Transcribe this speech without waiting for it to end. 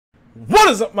What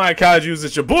is up, my kaijus?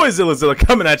 It's your boy Zilla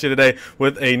coming at you today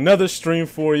with another stream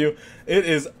for you. It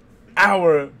is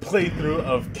our playthrough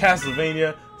of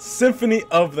Castlevania Symphony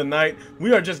of the Night.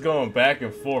 We are just going back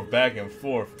and forth, back and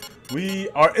forth. We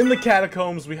are in the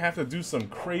catacombs. We have to do some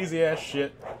crazy ass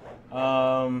shit.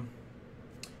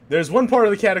 There's one part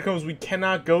of the catacombs we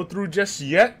cannot go through just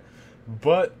yet,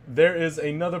 but there is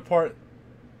another part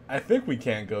I think we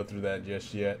can't go through that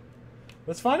just yet.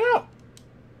 Let's find out.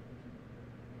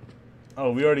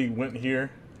 Oh, we already went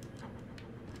here.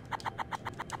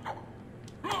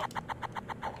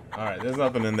 Alright, there's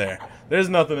nothing in there. There's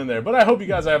nothing in there. But I hope you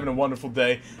guys are having a wonderful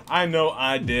day. I know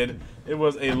I did. It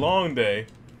was a long day.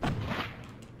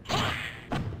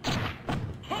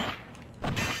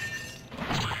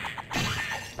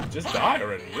 Just died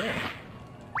already, yeah.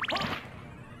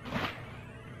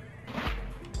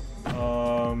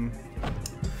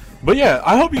 But yeah,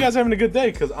 I hope you guys are having a good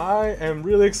day, because I am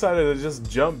really excited to just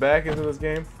jump back into this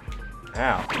game.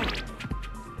 Ow.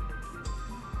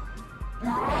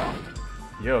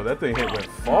 Yo, that thing went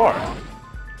far.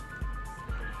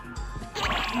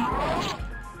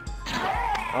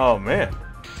 Oh, man.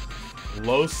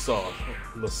 Losoth.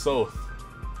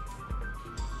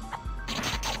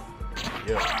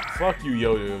 Yo, fuck you,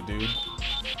 Yo-Yo, dude.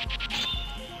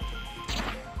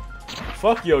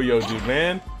 Fuck Yo-Yo, dude,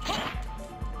 man.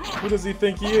 Who does he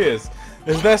think he is?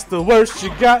 If that's the worst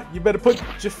you got, you better put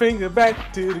your finger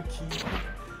back to the key.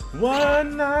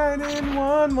 One night and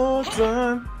one more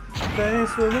time.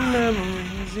 Thanks for the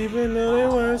memories, even though they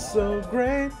weren't so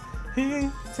great.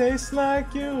 He tastes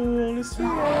like you, only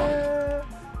sweeter.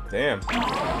 Damn.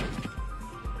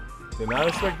 Did not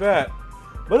expect that.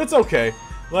 But it's okay.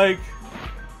 Like...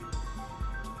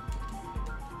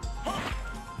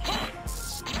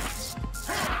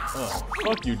 Oh,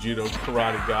 fuck you, judo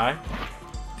karate guy.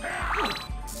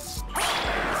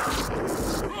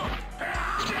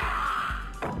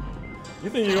 You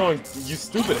think you're going, you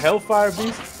stupid hellfire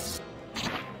beast?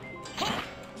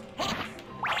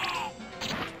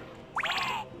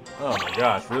 Oh my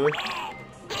gosh, really?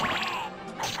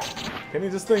 Can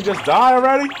this thing just die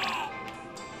already?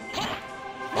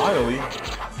 Finally.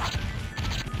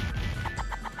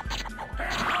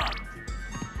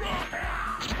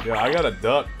 Yeah, I got a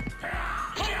duck.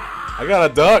 I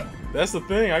got a duck. That's the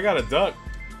thing. I got a duck.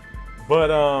 But,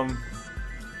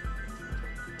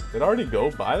 did I already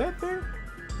go by that thing?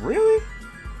 Really?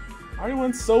 I already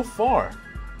went so far.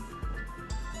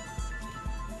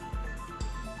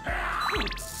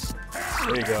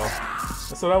 There you go.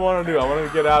 That's what I want to do. I want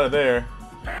to get out of there.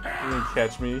 You ain't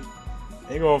catch me.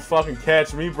 Ain't gonna fucking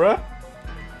catch me, bruh.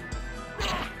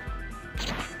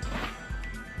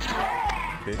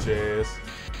 Bitch ass.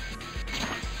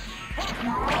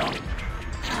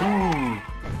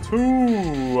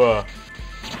 Two. Ow,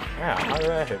 how did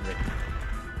that hit me?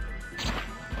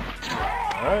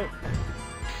 Alright.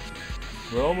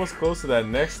 We're almost close to that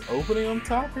next opening on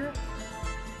top here.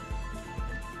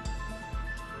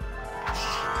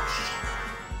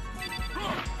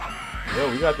 Yo,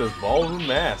 we got this ballroom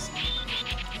mask.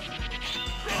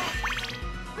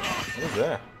 What is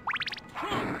that?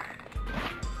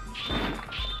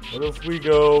 What if we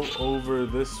go over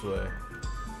this way?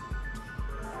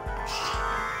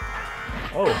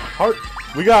 Oh, heart.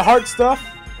 We got heart stuff.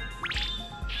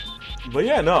 But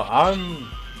yeah, no, I'm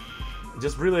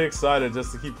just really excited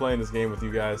just to keep playing this game with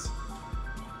you guys.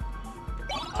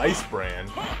 Ice brand.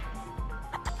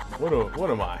 What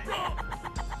am I?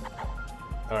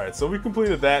 Alright, so we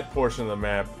completed that portion of the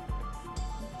map.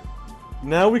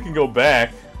 Now we can go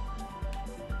back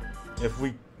if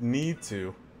we need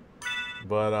to.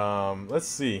 But let's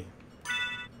see.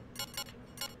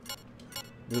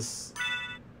 It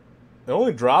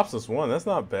only drops us one. That's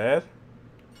not bad.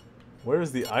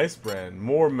 Where's the ice brand?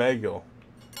 More Megal.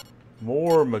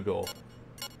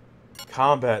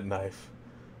 Combat knife.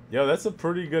 Yo, that's a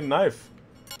pretty good knife.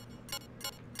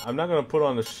 I'm not gonna put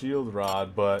on the shield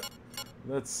rod, but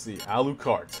let's see.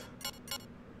 Alucard.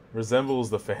 Resembles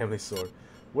the family sword.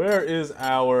 Where is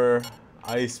our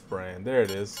ice brand? There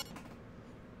it is.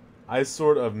 Ice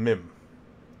sword of Mim.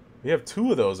 We have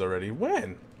two of those already.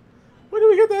 When? When did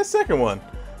we get that second one?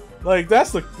 Like,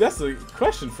 that's the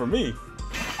question for me.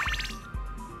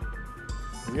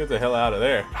 Let's get the hell out of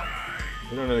there.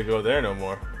 We don't need to go there no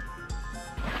more.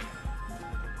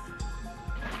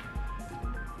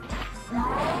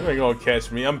 You ain't gonna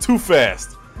catch me. I'm too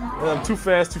fast. I'm too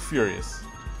fast, too furious.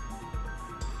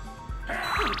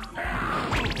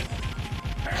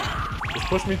 Just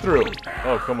push me through.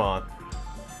 Oh, come on.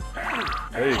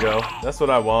 There you go. That's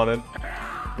what I wanted.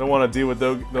 Don't want to deal with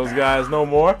those guys no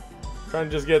more. Trying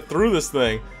to just get through this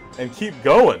thing and keep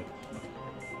going.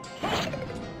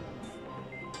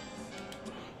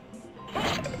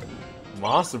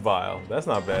 Monster Vial. That's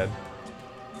not bad.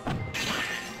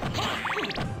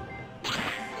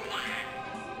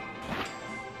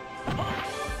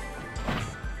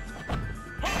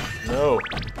 No.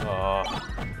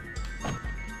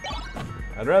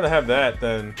 I'd rather have that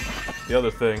than the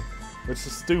other thing, which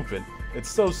is stupid. It's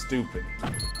so stupid.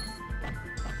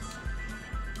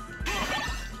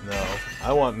 No,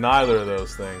 I want neither of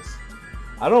those things.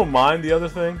 I don't mind the other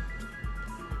thing.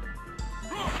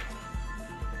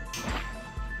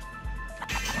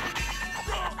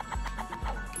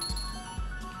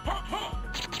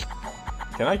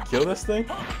 Can I kill this thing?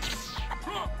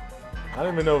 I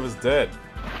don't even know if it's dead.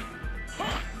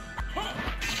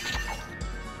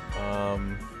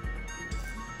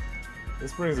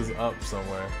 This brings us up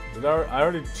somewhere. I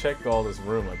already checked all this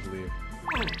room, I believe.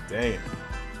 Dang it.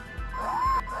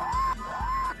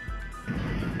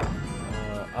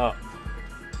 Up.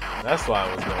 That's why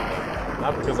I was going up.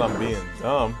 Not because I'm being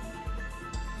dumb.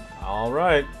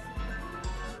 Alright.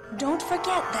 Don't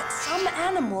forget that some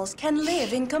animals can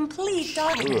live in complete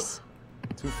darkness.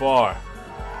 Ugh. Too far.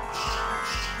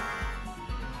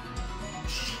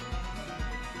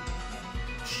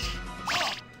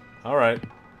 Alright.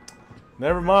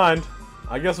 Never mind.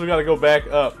 I guess we gotta go back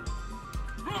up.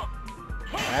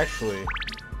 Actually,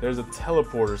 there's a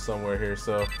teleporter somewhere here,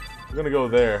 so we're gonna go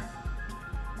there.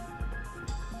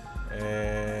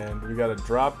 And we gotta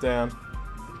drop down.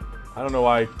 I don't know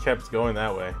why I kept going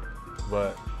that way,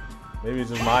 but maybe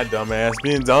it's just my dumb ass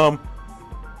being dumb.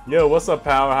 Yo, what's up,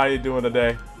 Power? How you doing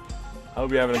today? I hope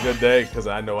you're having a good day, because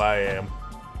I know I am.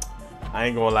 I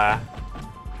ain't gonna lie.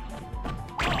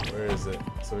 Where is it?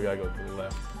 So we gotta go to the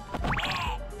left.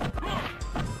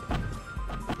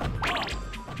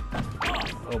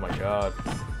 Oh my god.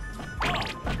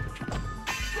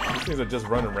 These things are just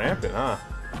running rampant, huh?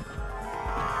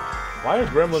 Why are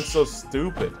gremlins so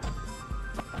stupid?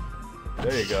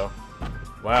 There you go.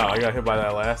 Wow, I got hit by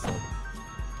that last one.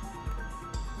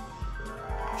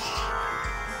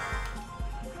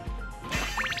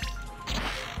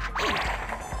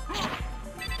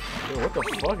 Yo, what the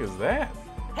fuck is that?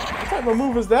 What type of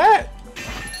move is that?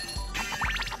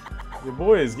 Your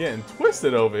boy is getting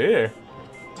twisted over here.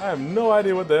 I have no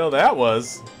idea what the hell that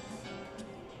was.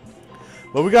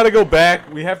 But we gotta go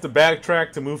back. We have to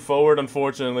backtrack to move forward,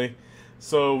 unfortunately.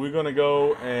 So we're gonna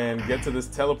go and get to this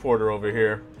teleporter over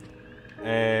here.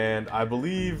 And I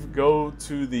believe go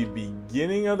to the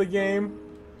beginning of the game.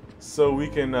 So we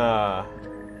can, Wow,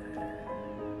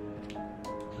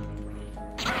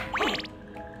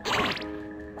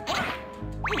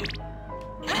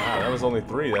 that was only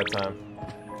 3 that time.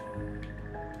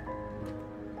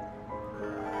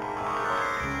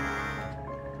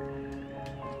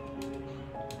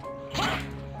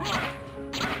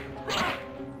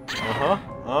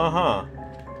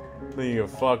 Think you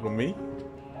can fuck with me?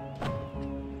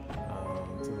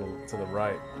 To the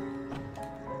right.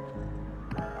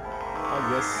 I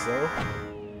guess so.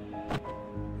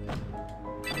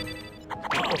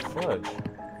 What the fudge?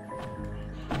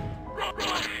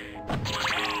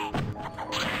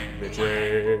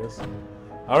 Bitches.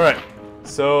 Alright.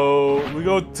 So we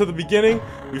go to the beginning,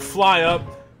 we fly up,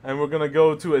 and we're gonna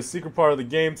go to a secret part of the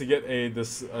game to get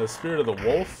this spirit of the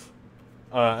wolf.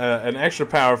 An extra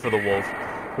power for the wolf,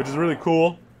 which is really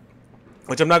cool,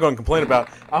 which I'm not going to complain about.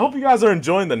 I hope you guys are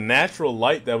enjoying the natural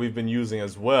light that we've been using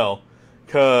as well,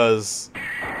 because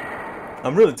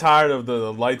I'm really tired of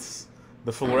the lights,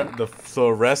 the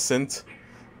fluorescent,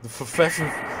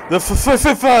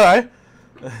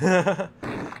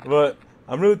 but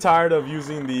I'm really tired of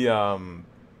using the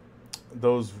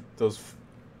those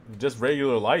just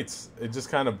regular lights. It just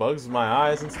kind of bugs my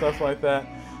eyes and stuff like that.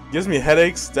 Gives me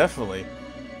headaches, definitely.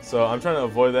 So I'm trying to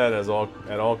avoid that at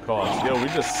all costs. Yo, we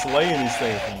just slaying these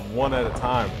things one at a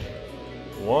time.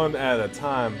 One at a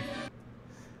time.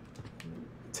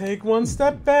 Take one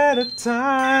step at a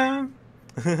time.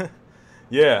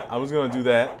 Yeah, I was gonna do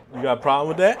that. You got a problem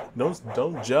with that?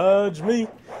 Don't judge me.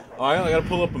 Alright, I gotta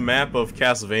pull up a map of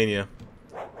Castlevania.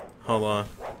 Hold on.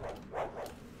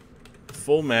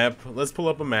 Full map. Let's pull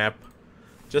up a map.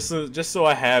 Just so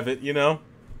I have it, you know?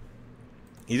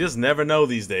 You just never know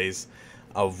these days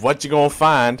of what you're gonna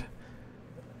find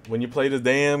when you play the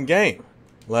damn game.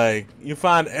 Like, you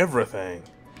find everything.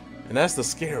 And that's the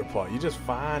scary part. You just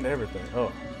find everything. Oh,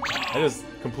 I just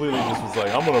completely just was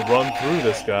like, I'm gonna run through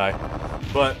this guy.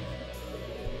 But,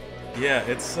 yeah,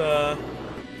 it's,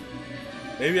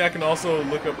 maybe I can also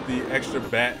look up the extra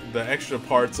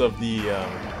parts of the,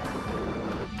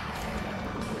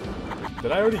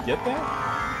 Did I already get that?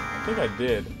 I think I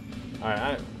did.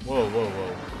 Alright, whoa.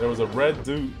 There was a red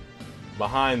dude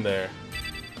behind there.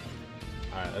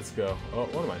 Alright, let's go. Oh,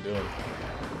 what am I doing?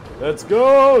 Let's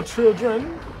go,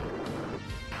 children!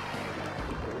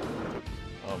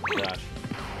 Oh my gosh.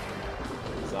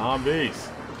 Zombies!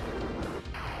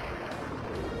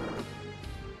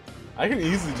 I can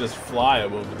easily just fly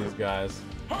over these guys.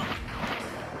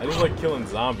 I just like killing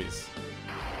zombies.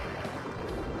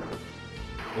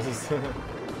 This is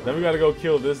then we gotta go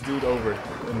kill this dude over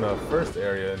in the first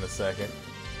area in a second.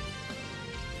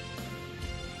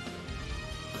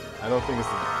 I don't think it's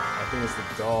the I think it's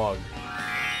the dog.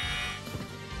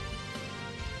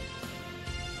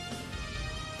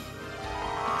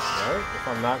 Right? If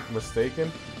I'm not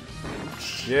mistaken.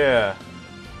 Yeah.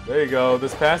 There you go.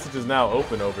 This passage is now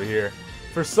open over here.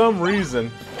 For some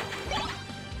reason,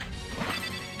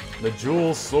 the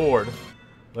jewel sword.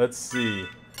 Let's see.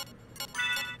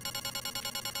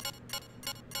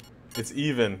 It's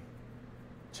even.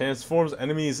 Transforms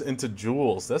enemies into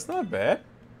jewels. That's not bad.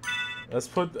 Let's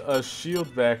put a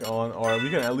shield back on, or we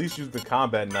can at least use the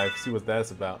combat knife, see what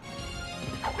that's about.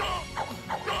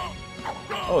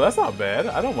 Oh, that's not bad.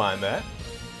 I don't mind that.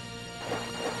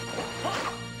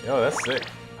 Yo, that's sick.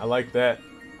 I like that.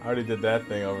 I already did that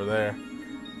thing over there,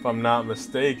 if I'm not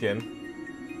mistaken.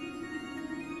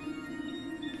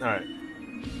 Alright.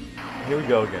 Here we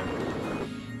go again.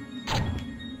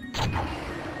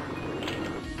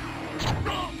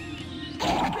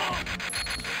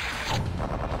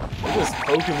 We're just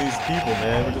poking these people,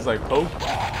 man. We're just like poke.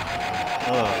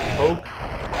 Poke.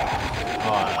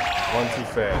 One too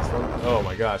fast. Oh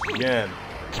my gosh, again.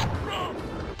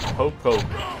 Poke, poke.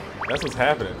 That's what's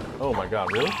happening. Oh my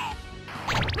god, really?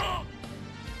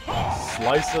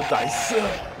 Slicer dicer.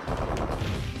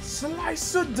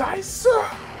 Slicer dicer.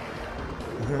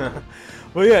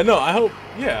 Well, yeah, no, I hope,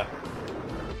 yeah.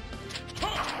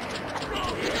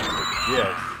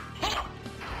 Yeah.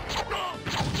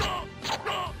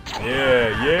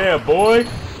 Yeah, yeah, boy.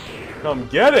 Come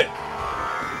get it.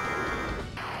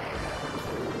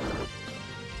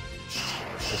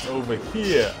 It's over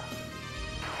here.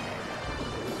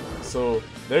 So,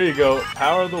 there you go.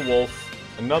 Power of the Wolf.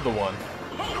 Another one.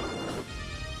 I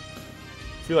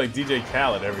feel like DJ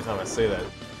Khaled every time I say that.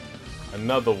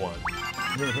 Another one.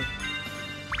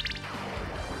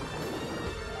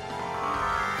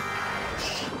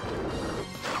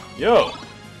 Yo.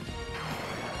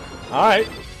 Alright.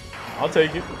 I'll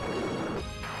take it.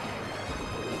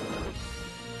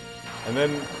 And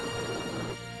then...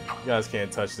 You guys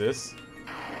can't touch this.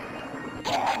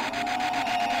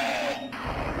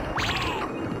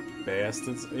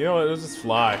 Bastards. You know what? We'll just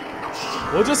fly.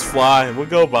 We'll just fly. We'll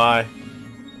go by.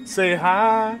 Say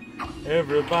hi,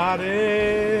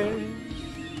 everybody.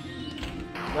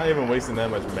 Not even wasting that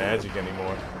much magic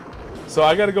anymore. So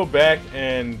I gotta go back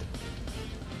and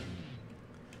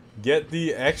get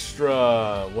the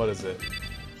extra... What is it?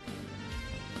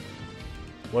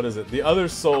 What is it? The other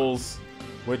souls,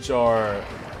 which are...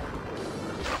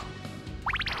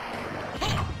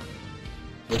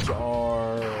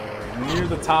 near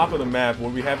the top of the map where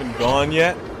we haven't gone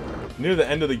yet. Near the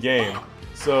end of the game.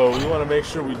 So we want to make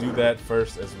sure we do that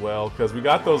first as well. Because we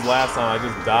got those last time. I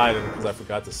just died because I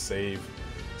forgot to save.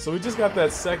 So we just got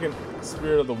that second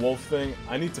Spirit of the Wolf thing.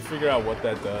 I need to figure out what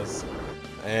that does.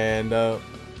 And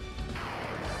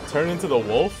turn into the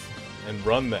wolf and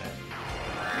run that.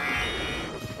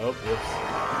 Oh, whoops.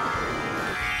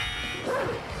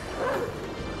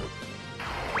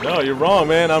 No, you're wrong,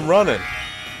 man. I'm running.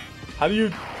 How do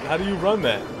you run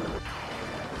that?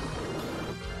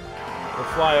 Or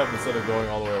fly up instead of going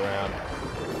all the way around.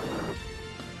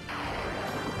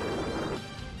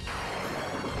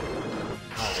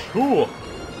 Alright, cool.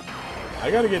 I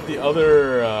gotta get the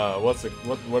other what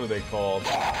are they called?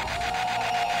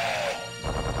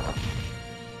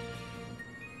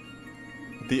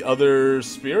 The other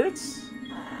spirits?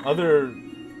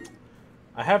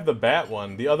 I have the bat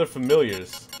one, the other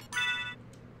familiars.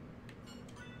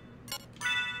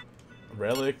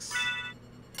 Relics.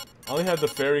 I only have the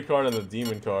fairy card and the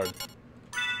demon card.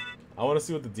 I want to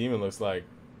see what the demon looks like.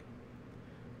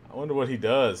 I wonder what he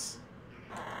does.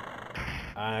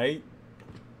 Alright.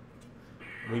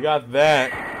 We got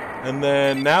that. And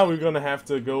then now we're going to have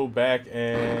to go back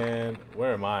and...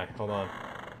 Where am I? Hold on.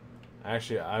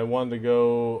 Actually, I wanted to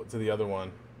go to the other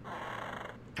one.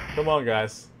 Come on,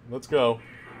 guys. Let's go.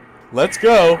 Let's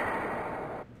go!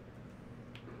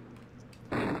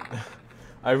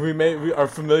 Our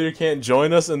familiar can't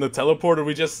join us in the teleporter.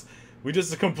 We just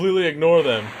completely ignore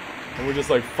them, and we're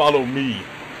just like, follow me,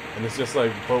 and it's just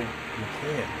like, but we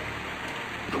can't.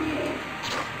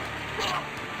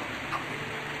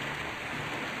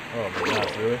 Oh my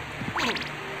gosh, really?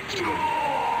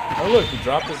 Oh look, he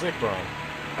dropped the Zikron.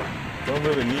 Don't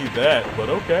really need that, but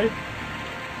okay.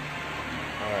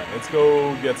 Alright, let's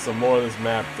go get some more of this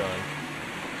map done.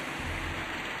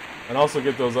 And also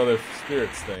get those other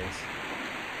spirits things.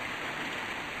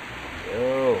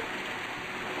 Yo.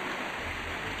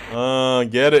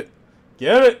 Get it.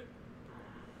 Get it!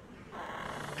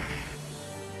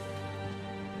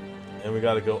 And we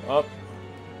gotta go up.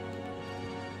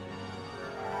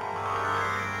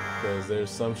 Because there's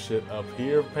some shit up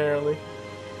here, apparently.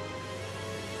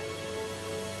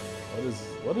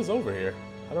 What is over here?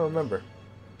 I don't remember.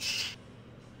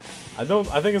 I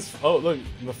think it's, oh, look,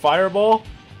 the fireball?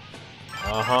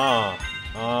 Uh-huh.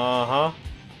 Uh-huh.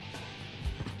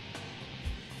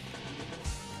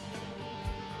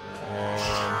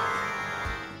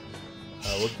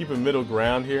 And we'll keep a middle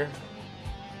ground here.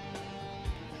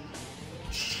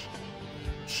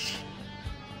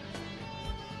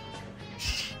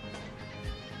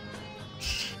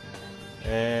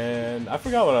 And I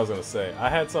forgot what I was gonna say. I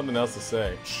had something else to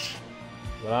say,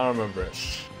 but I don't remember it.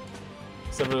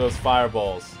 Except for those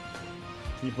fireballs.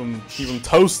 Keep them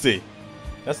toasty.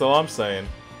 That's all I'm saying.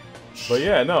 But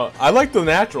yeah, no, I like the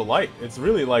natural light. It's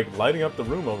really like lighting up the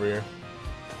room over here.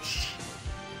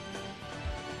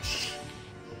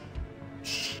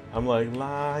 I'm like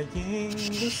lying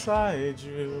beside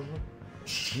you,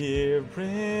 here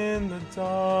in the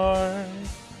dark,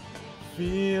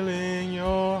 feeling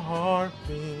your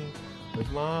heartbeat with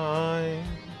mine.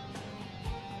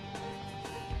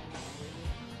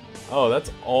 Oh,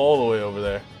 that's all the way over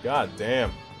there. God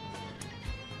damn.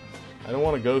 I don't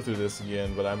want to go through this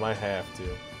again, but I might have to.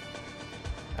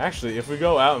 Actually, if we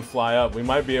go out and fly up, we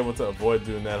might be able to avoid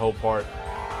doing that whole part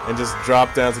and just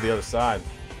drop down to the other side.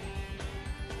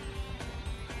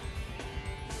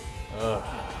 Ugh.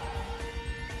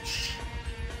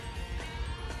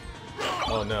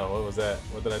 Oh no, what was that?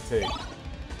 What did I take?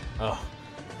 Oh.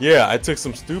 Yeah, I took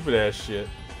some stupid ass shit.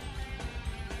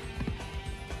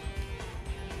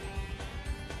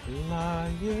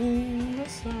 Lying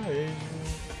beside you.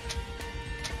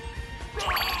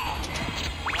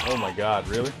 Oh my god,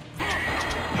 really?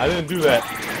 I didn't do that.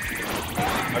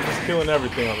 I'm just killing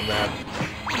everything on the map.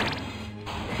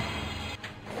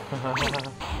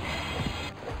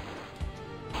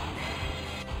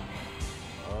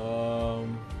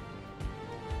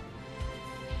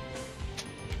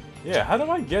 Yeah, how do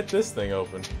I get this thing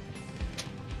open?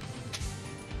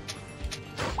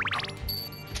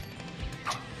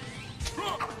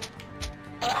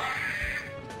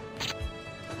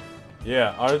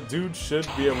 Yeah, our dude should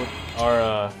be able.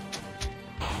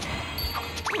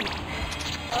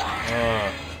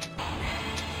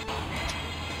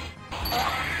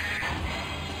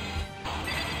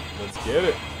 Let's get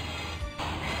it.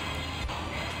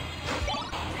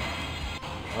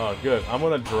 Oh, good. I'm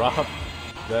gonna drop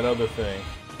that other thing.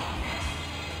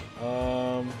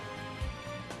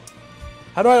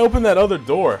 How do I open that other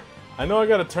door? I know I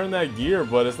gotta turn that gear,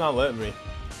 but it's not letting me.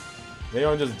 Maybe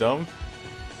I'm just dumb.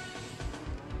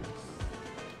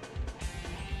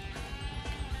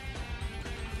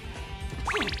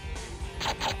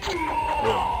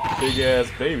 Big ass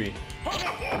baby.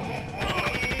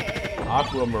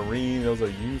 Aquamarine, those are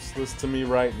useless to me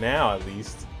right now, at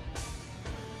least.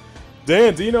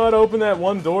 Dan, do you know how to open that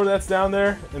one door that's down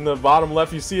there in the bottom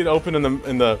left? You see it open in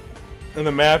the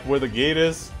map where the gate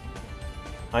is.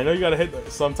 I know you gotta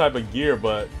hit some type of gear,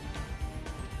 but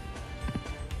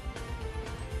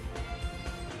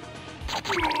I'm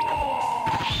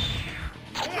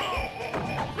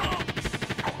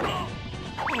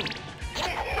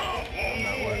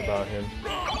not worried about him.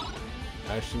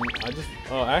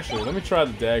 Actually, let me try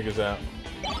the daggers out.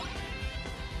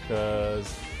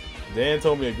 Cause Dan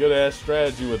told me a good ass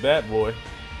strategy with that boy.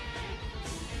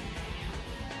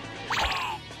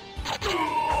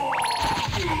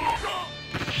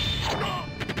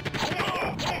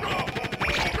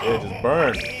 Yeah, just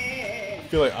burn. I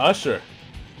feel like Usher.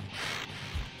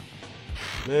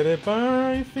 Let it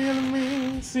burn, you feeling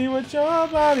me? See what your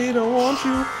body don't want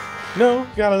you. No,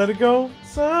 gotta let it go.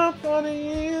 Somebody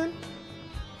in.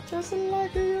 Just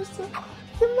like it used to.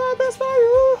 Give my best for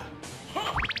you.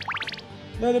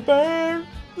 Let it burn.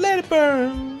 Let it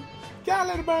burn. Gotta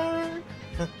let it burn.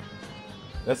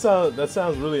 That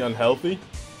sounds really unhealthy.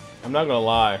 I'm not gonna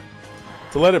lie.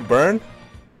 To let it burn?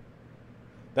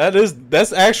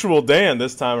 That's actual Dan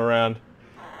this time around.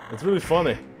 It's really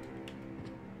funny.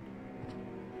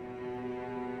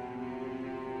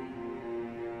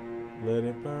 Let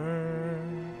it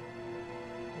burn.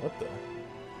 What the?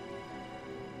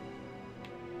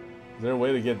 Is there a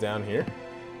way to get down here?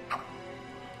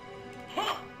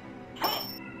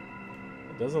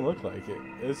 It doesn't look like it.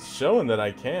 It's showing that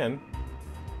I can.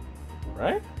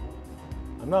 Right?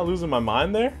 I'm not losing my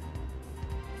mind there?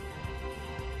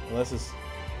 Unless it's...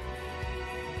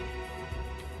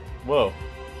 Whoa.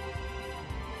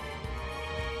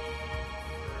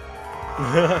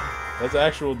 That's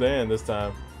actual Dan this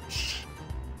time.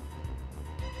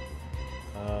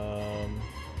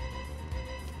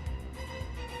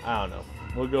 I don't know.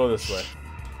 We'll go this way.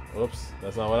 Whoops,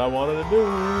 that's not what I wanted to do.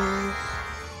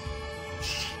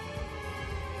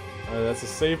 Alright, that's a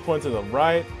save point to the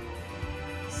right.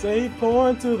 Save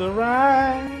point to the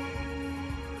right.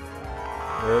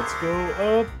 Let's go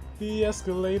up the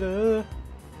escalator.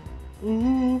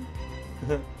 Ooh.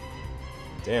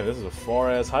 Damn, this is a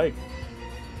far-ass hike.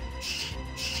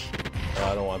 Oh,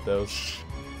 I don't want those.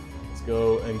 Let's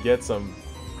go and get some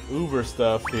Uber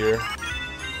stuff here.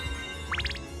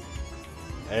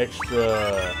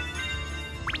 Extra.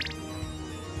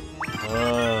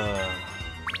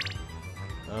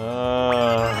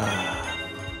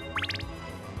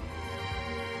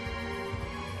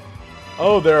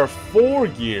 Oh, there are 4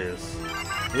 gears.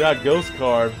 We got Ghost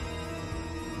Card.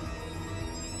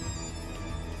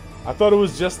 I thought it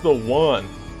was just the one.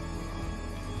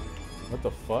 What the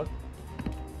fuck?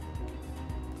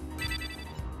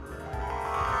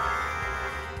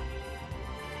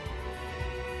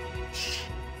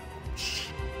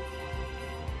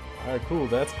 Alright, cool,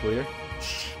 that's clear.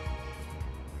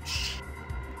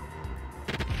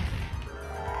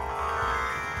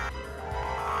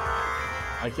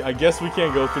 I guess we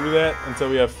can't go through that until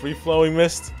we have free-flowing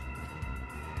mist.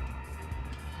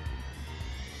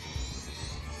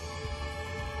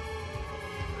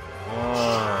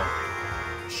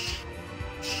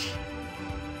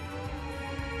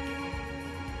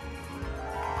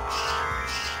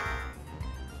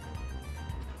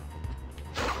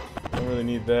 Don't really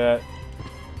need that.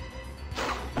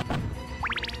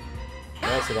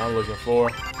 That's what I'm looking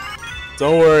for.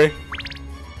 Don't worry.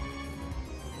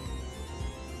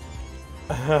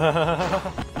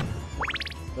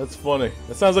 That's funny.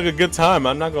 That sounds like a good time,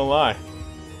 I'm not gonna lie.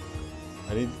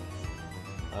 I need...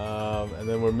 and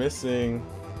then we're missing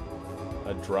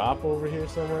a drop over here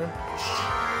somewhere.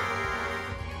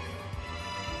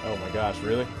 Oh my gosh,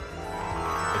 really?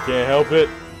 I can't help it.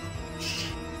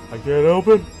 I can't help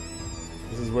it.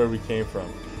 This is where we came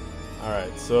from.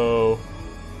 Alright, so...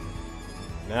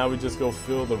 now we just go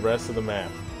fill the rest of the map.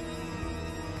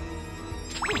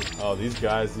 Oh, these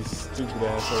guys, these stupid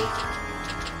assholes.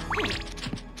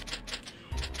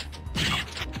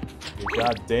 You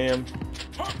goddamn.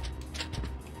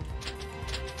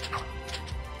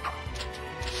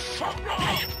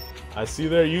 I see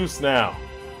their use now.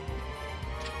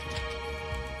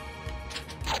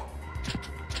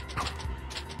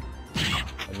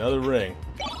 Another ring.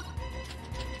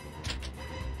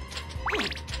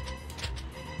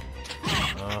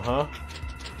 Uh-huh.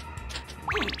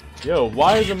 Yo,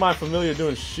 why isn't my familiar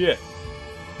doing shit?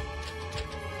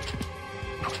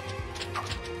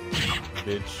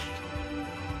 Bitch.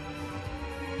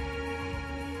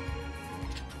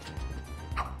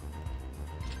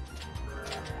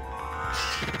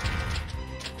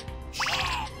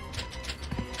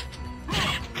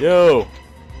 Yo!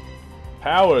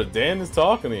 Power, Dan is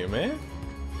talking to you, man.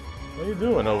 What are you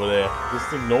doing over there?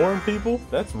 Just ignoring people?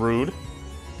 That's rude.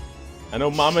 I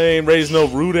know mama ain't raised no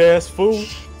rude-ass fool.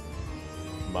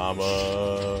 Mama.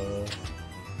 Oh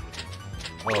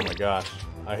my gosh.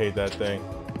 I hate that thing.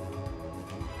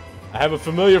 I have a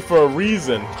familiar for a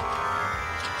reason.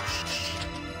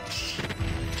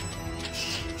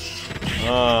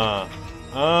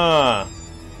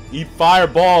 Eat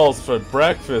fireballs for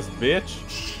breakfast, bitch.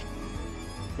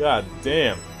 God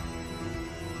damn.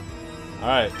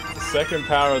 Alright, the second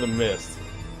power of the mist.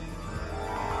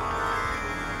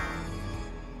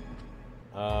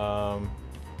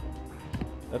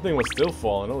 That thing was still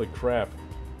falling, holy crap.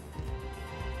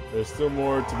 There's still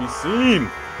more to be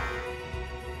seen.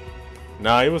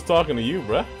 Nah, he was talking to you,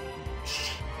 bruh.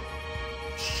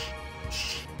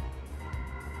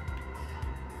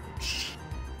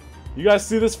 You guys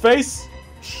see this face?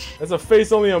 That's a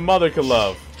face only a mother could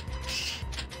love.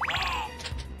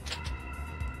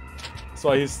 That's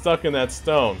why he's stuck in that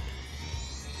stone.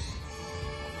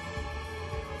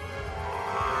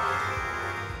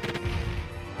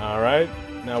 Alright,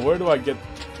 now where do I get...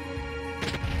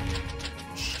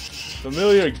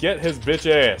 Familiar, get his bitch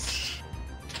ass.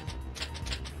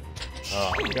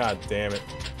 Oh, god damn it.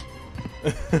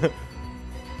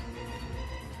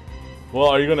 Well,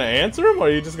 are you gonna answer him, or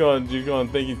are you just gonna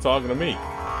think he's talking to me?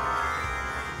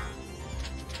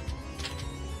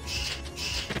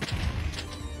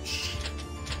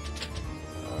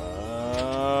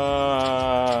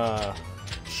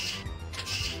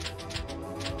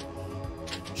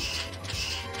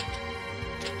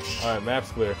 Alright,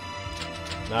 map's clear.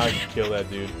 Now I can kill that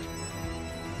dude.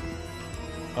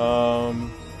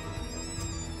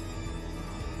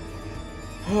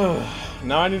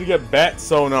 Now I need to get bat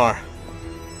sonar.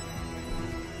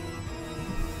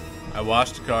 I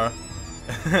washed the car.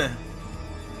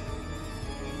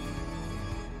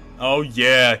 Oh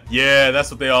yeah, yeah,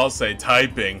 that's what they all say.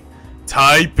 Typing.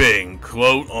 Typing,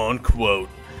 quote unquote.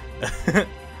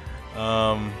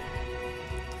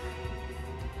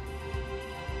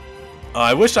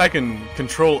 I wish I can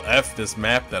control F this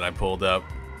map that I pulled up,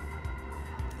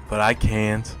 but I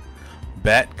can't.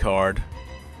 Bat card,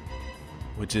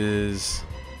 which is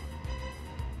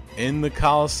in the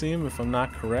Coliseum, if I'm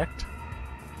not correct.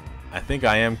 I think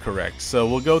I am correct. So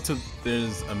we'll go to,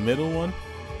 there's a middle one.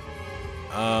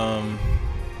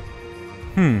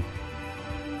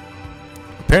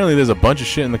 Apparently there's a bunch of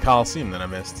shit in the Coliseum that I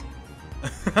missed.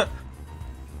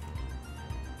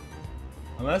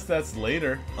 Unless that's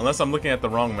later. Unless I'm looking at the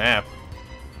wrong map.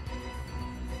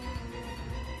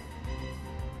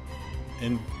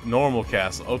 In normal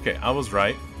castle. Okay, I was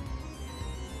right.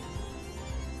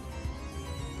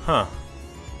 Huh.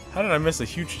 How did I miss a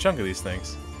huge chunk of these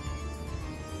things?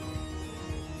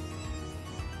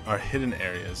 Our hidden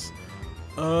areas.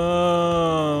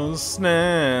 Oh,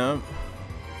 snap.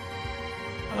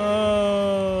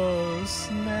 Oh,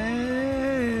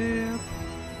 snap.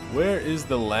 Where is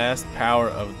the last power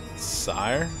of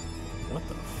Sire? What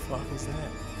the fuck is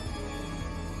that?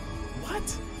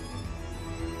 What?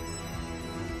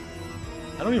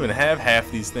 I don't even have half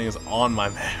these things on my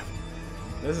map.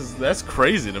 That's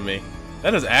crazy to me.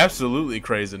 That is absolutely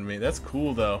crazy to me. That's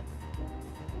cool though.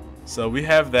 So we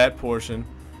have that portion.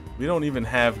 We don't even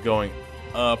have going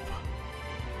up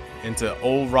into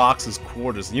Old Rox's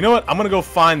quarters. You know what? I'm gonna go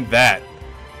find that.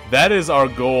 That is our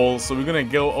goal. So we're gonna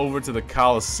go over to the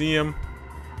Coliseum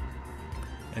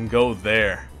and go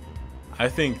there. I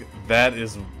think that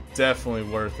is definitely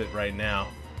worth it right now.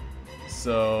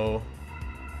 So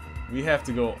we have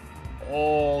to go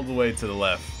all the way to the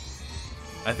left.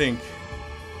 I think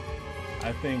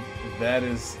that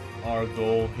is our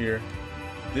goal here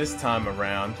this time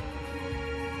around.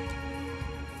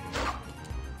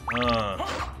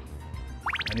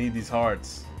 I need these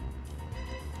hearts.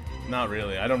 Not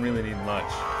really. I don't really need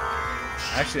much.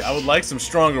 Actually, I would like some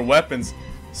stronger weapons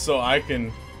so I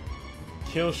can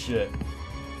kill shit.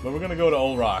 But we're gonna go to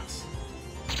Old Rox.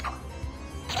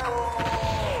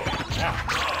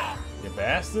 Ah, you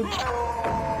bastard.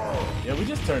 Yeah, we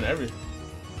just turned everything.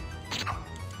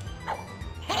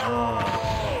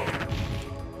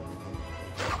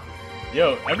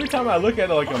 Yo, every time I look at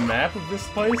like a map of this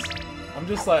place,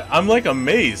 I'm like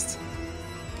amazed.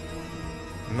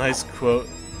 Nice quote.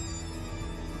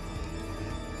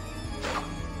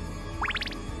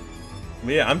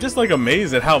 But yeah, I'm just like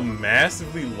amazed at how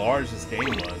massively large this game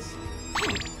was.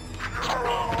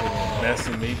 Mess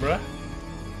with me, bruh.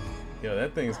 Yo,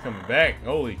 that thing is coming back.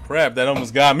 Holy crap, that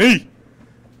almost got me.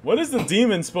 What is the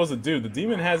demon supposed to do? The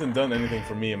demon hasn't done anything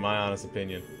for me, in my honest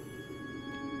opinion.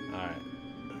 Alright.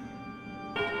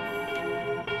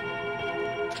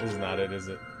 This is not it, is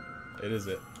it? It is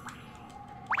it.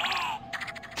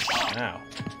 Ow.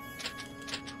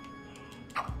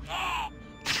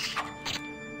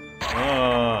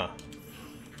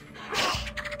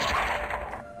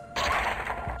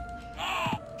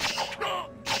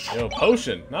 Yo,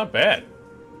 potion. Not bad.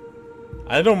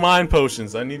 I don't mind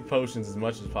potions. I need potions as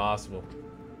much as possible.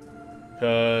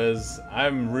 Because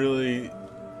I'm really...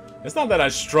 It's not that I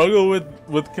struggle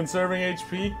with conserving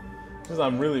HP. Because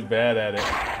I'm really bad at it.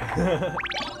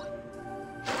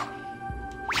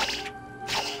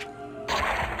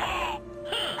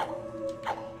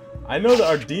 I know that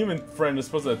our demon friend is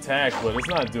supposed to attack, but it's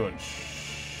not doing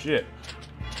shit.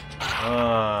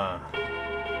 Alright.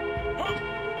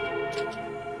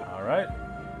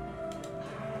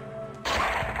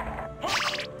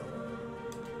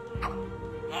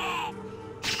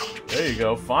 There you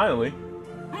go, finally.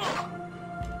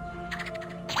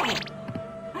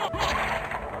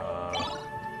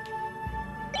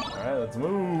 Alright, let's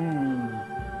move.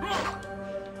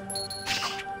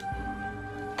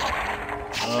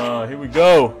 Here we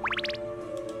go.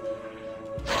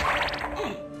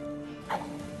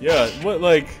 Yeah, what,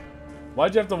 like,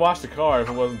 why'd you have to wash the car if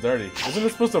it wasn't dirty? Isn't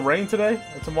it supposed to rain today?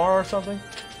 Or tomorrow or something?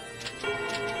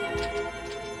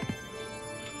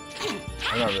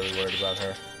 I'm not really worried about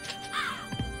her.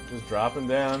 Just dropping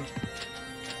down.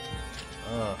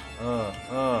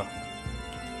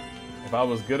 If I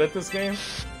was good at this game,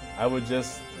 I would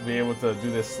just be able to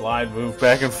do this slide move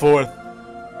back and forth.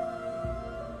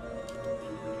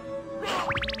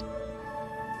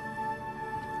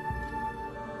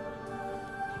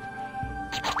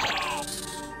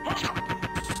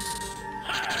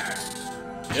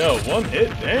 Yo, one hit,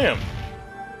 damn.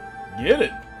 Get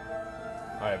it.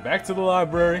 Alright, back to the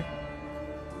library.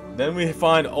 Then we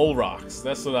find Ulrocks.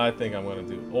 That's what I think I'm gonna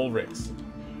do. Ulrics.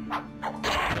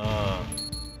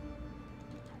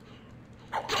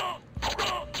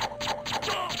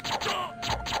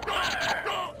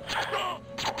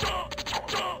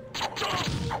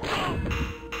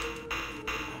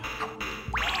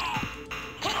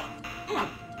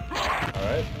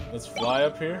 Alright, let's fly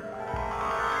up here.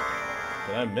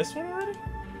 Did I miss one already?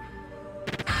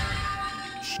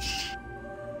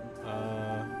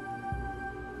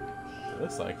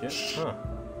 Looks like it, huh?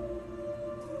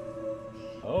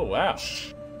 Oh, wow.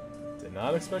 Did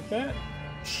not expect that.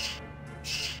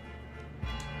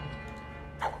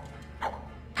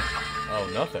 Oh,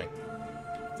 nothing.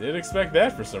 Did expect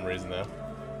that for some reason, though.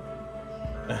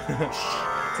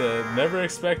 To never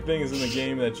expect things in the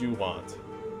game that you want.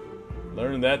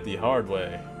 Learn that the hard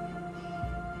way.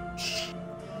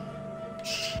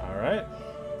 Alright.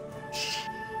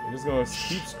 We're just gonna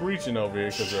keep screeching over here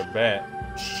because we're a bat.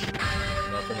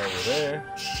 Nothing over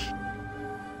there.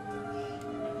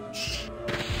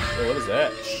 Oh, what is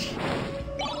that?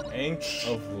 Ink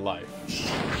of Life.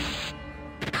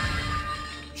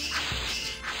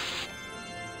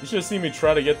 You should have seen me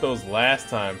try to get those last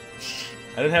time.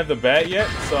 I didn't have the bat yet,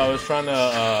 so I was trying to,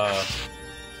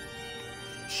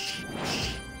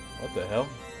 what the hell?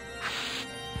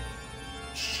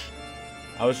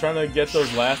 I was trying to get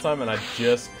those last time, and I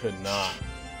just could not.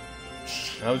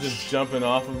 And I was just jumping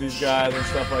off of these guys and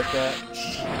stuff like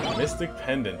that. Mystic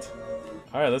Pendant.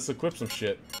 Alright, let's equip some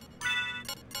shit.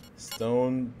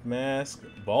 Stone Mask.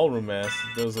 Ballroom Mask.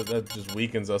 That just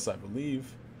weakens us, I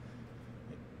believe.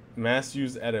 Mask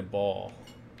used at a ball.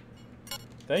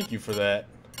 Thank you for that.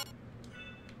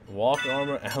 Walk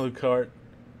Armor. Alucard.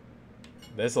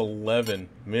 That's 11.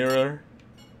 Mirror.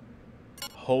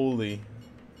 Holy.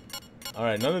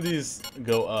 Alright, none of these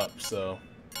go up, so...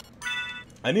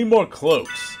 I need more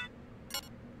cloaks.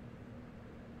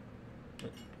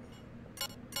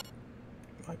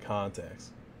 My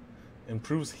contacts.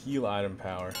 Improves heal item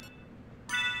power.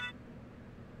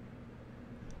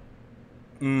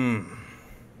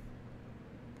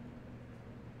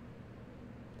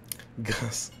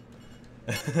 Gus.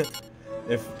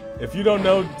 If you don't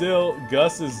know Dill,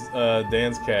 Gus is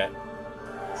Dan's cat.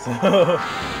 So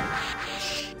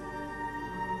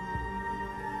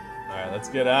alright, let's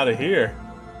get out of here.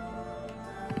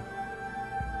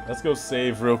 Let's go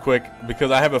save real quick, because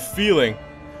I have a feeling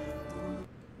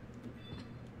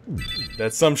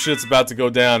that some shit's about to go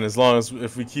down as long as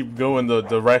if we keep going the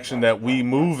direction that we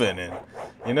move in,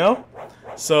 you know?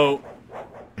 So,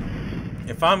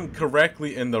 if I'm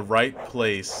correctly in the right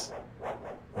place,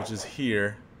 which is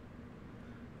here,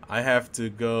 I have to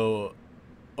go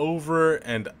over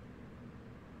and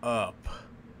up.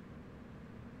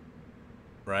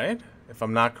 Right? If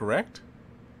I'm not correct?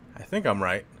 I think I'm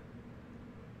right.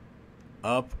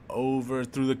 Up, over,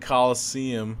 through the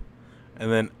Colosseum,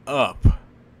 and then up.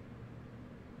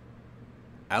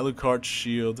 Alucard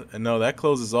shield. And no, that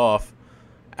closes off.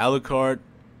 Alucard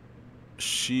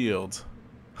shield.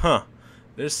 Huh.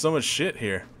 There's so much shit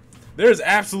here. There's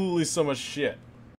absolutely so much shit.